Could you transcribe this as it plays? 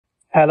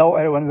Hello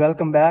everyone,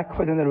 welcome back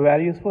with another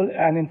very useful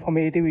and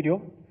informative video.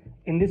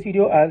 In this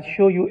video, I'll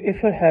show you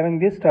if you're having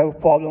this type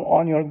of problem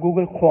on your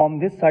Google Chrome,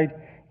 this site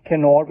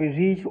cannot be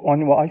reached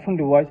on your iPhone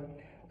device.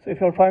 So if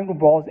you're trying to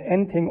browse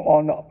anything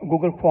on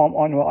Google Chrome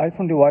on your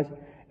iPhone device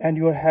and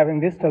you are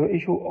having this type of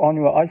issue on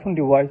your iPhone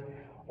device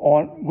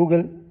on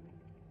Google,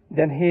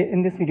 then here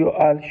in this video,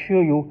 I'll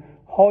show you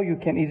how you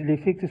can easily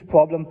fix this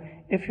problem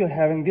if you're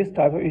having this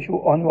type of issue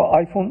on your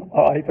iPhone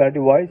or iPad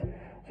device.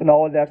 So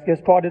now let's get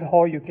started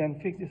how you can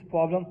fix this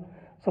problem.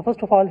 So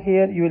first of all,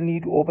 here you will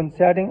need to open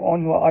setting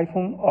on your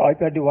iPhone or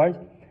iPad device,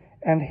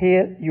 and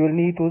here you will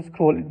need to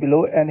scroll it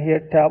below and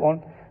here tap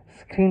on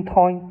screen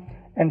time,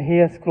 and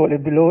here scroll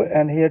it below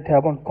and here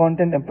tap on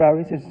content and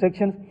privacy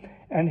restrictions,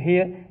 and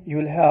here you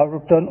will have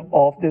to turn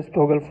off this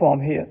toggle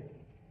from here.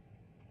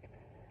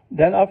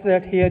 Then after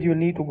that, here you will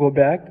need to go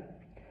back.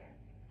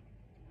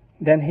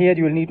 Then here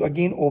you will need to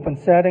again open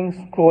settings,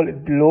 scroll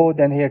it below,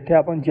 then here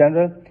tap on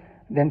general,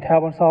 then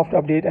tap on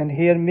software update, and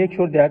here make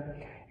sure that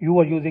you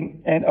are using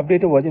an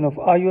updated version of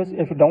iOS.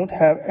 If you don't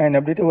have an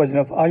updated version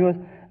of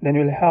iOS, then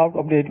you will have to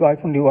update your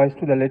iPhone device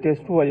to the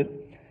latest version.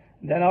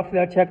 Then after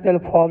that, check the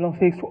problem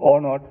fixed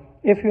or not.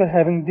 If you are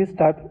having this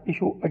type of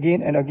issue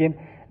again and again,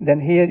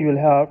 then here you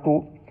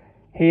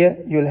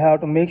will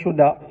have to make sure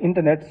the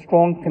internet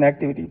strong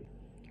connectivity.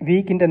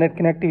 Weak internet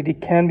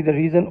connectivity can be the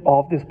reason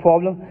of this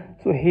problem.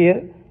 So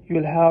here you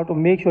will have to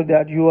make sure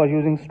that you are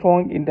using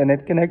strong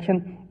internet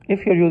connection.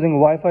 If you're using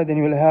Wi-Fi, then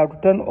you will have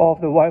to turn off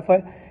the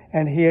Wi-Fi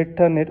and here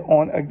turn it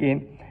on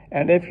again.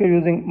 And if you're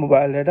using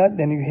mobile data,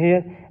 then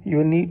you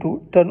will need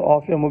to turn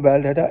off your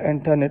mobile data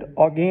and turn it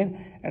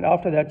again. And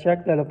after that,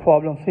 check that the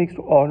problem fixed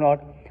or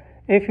not.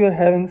 If you're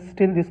having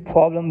still this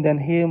problem, then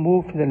here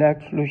move to the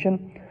next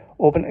solution.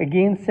 Open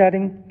again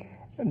setting,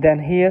 then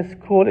here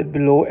scroll it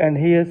below and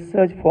here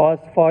search for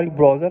Safari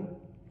browser.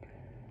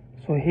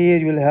 So here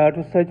you will have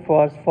to search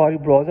for Safari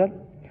browser.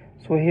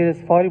 So here is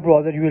Safari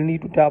browser, you will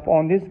need to tap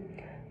on this.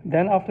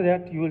 Then after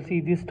that, you will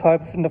see this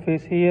type of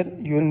interface. Here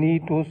you will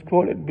need to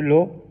scroll it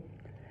below,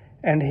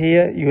 and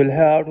here you will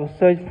have to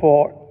search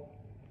for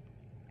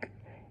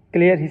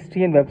clear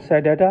history and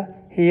website data.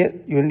 Here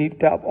you will need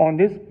to tap on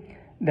this.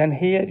 Then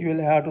here you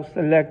will have to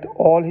select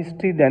all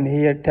history, then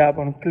here tap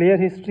on clear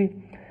history.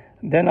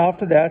 Then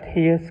after that,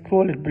 here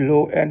scroll it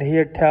below and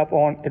here tap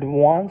on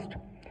advanced,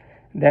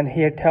 then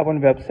here tap on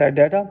website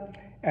data,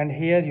 and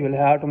here you will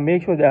have to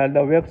make sure that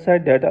the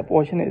website data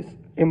portion is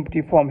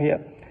empty from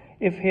here.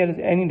 If here is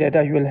any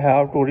data, you will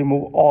have to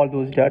remove all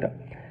those data.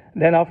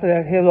 Then after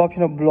that, here's the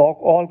option of block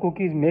all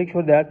cookies. Make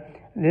sure that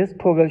this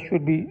toggle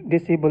should be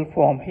disabled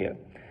from here.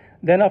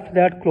 Then after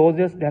that, close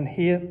this. Then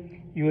here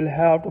you will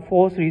have to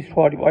force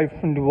restart your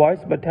iPhone device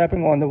by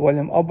tapping on the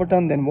volume up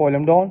button, then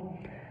volume down,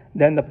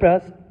 then the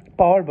press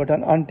power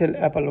button until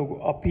Apple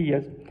logo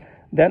appears.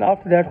 Then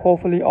after that,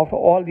 hopefully after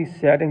all these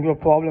settings, your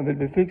problem will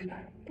be fixed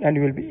and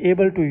you will be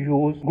able to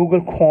use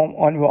Google Chrome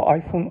on your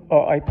iPhone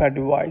or iPad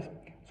device.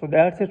 So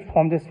that's it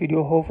from this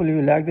video. Hopefully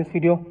you like this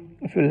video.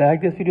 If you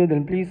like this video,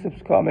 then please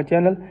subscribe my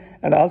channel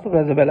and also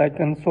press the bell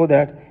icon so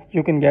that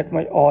you can get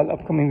my all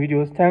upcoming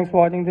videos. Thanks for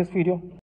watching this video.